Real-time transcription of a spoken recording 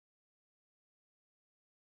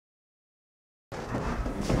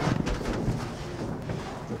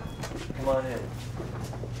on in.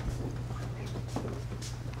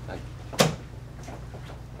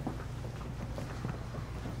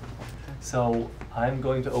 So I'm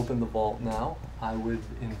going to open the vault now. I would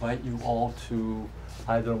invite you all to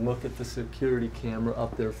either look at the security camera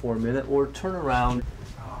up there for a minute or turn around.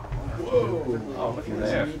 Whoa! Oh, look at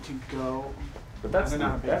that. Need to go. But that's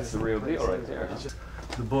the real deal right there.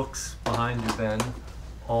 The books behind you then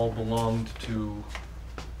all belonged to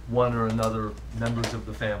one or another members of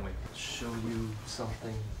the family. Show you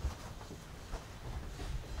something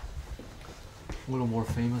a little more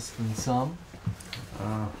famous than some.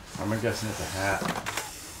 I'm guessing it's a hat.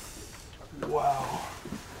 Wow.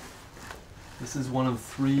 This is one of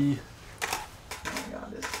 3. Oh my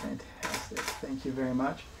God, this is fantastic. Thank you very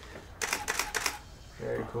much.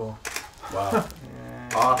 Very cool. Wow.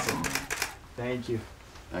 And Awesome. thank you.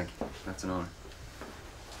 Thank you. That's an honor.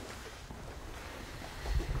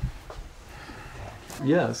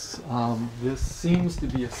 Yes, this seems to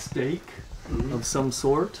be a stake of some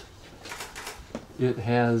sort. It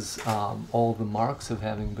has all the marks of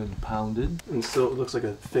having been pounded. And so it looks like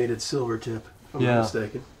a faded silver tip, if I'm Yeah. not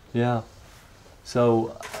mistaken. Yeah.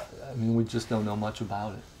 So, I mean, we just don't know much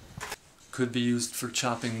about it. Could be used for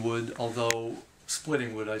chopping wood, although,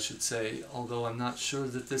 splitting wood I should say, although I'm not sure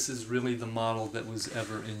that this is really the model that was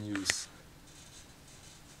ever in use.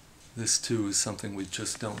 This too is something we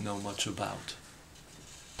just don't know much about.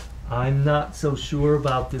 I'm not so sure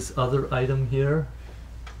about this other item here.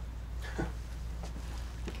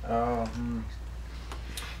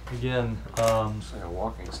 Again, It's like a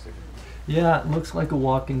walking stick. yeah, it looks like a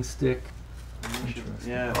walking stick.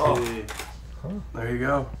 Yeah. Oh. Huh? There you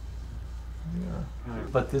go. Yeah.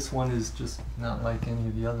 But this one is just not like any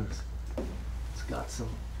of the others. It's got some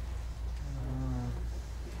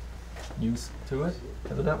use to it,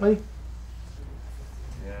 evidently.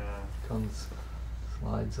 Yeah.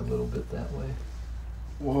 Slides a little bit that way.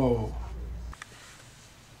 Whoa.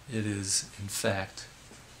 It is, in fact,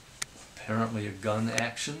 apparently a gun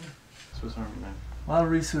action. Swiss Army man. A lot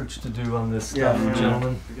of research to do on this Yeah, stuff, yeah.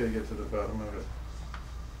 gentlemen. We gotta get to the bottom of it.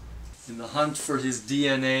 In the hunt for his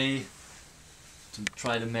DNA, to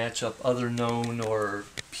try to match up other known or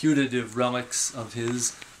putative relics of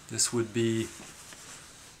his, this would be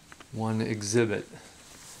one exhibit.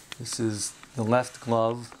 This is the left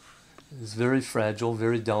glove. It is very fragile,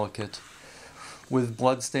 very delicate, with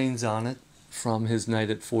bloodstains on it from his night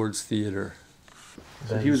at Ford's Theater.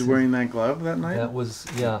 So he was wearing that glove that night? That was,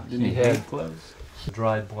 yeah, Didn't he had hate gloves?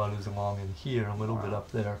 dried blood is along in here, a little bit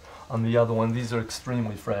up there. On the other one, these are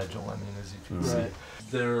extremely fragile, I mean, as you can Right. see.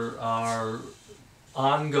 There are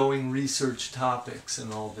ongoing research topics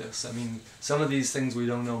in all this. I mean, some of these things we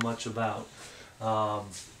don't know much about.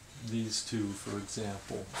 These two, for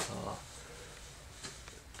example.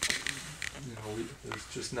 There's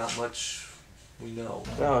just not much we know.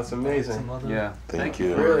 Oh, it's amazing. Some other- Yeah. Thank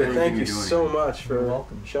you. Really, Everything thank you you're doing so here. much You're for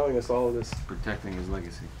welcome. showing us all of this. Protecting his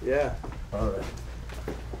legacy. Yeah. All right.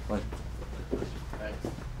 But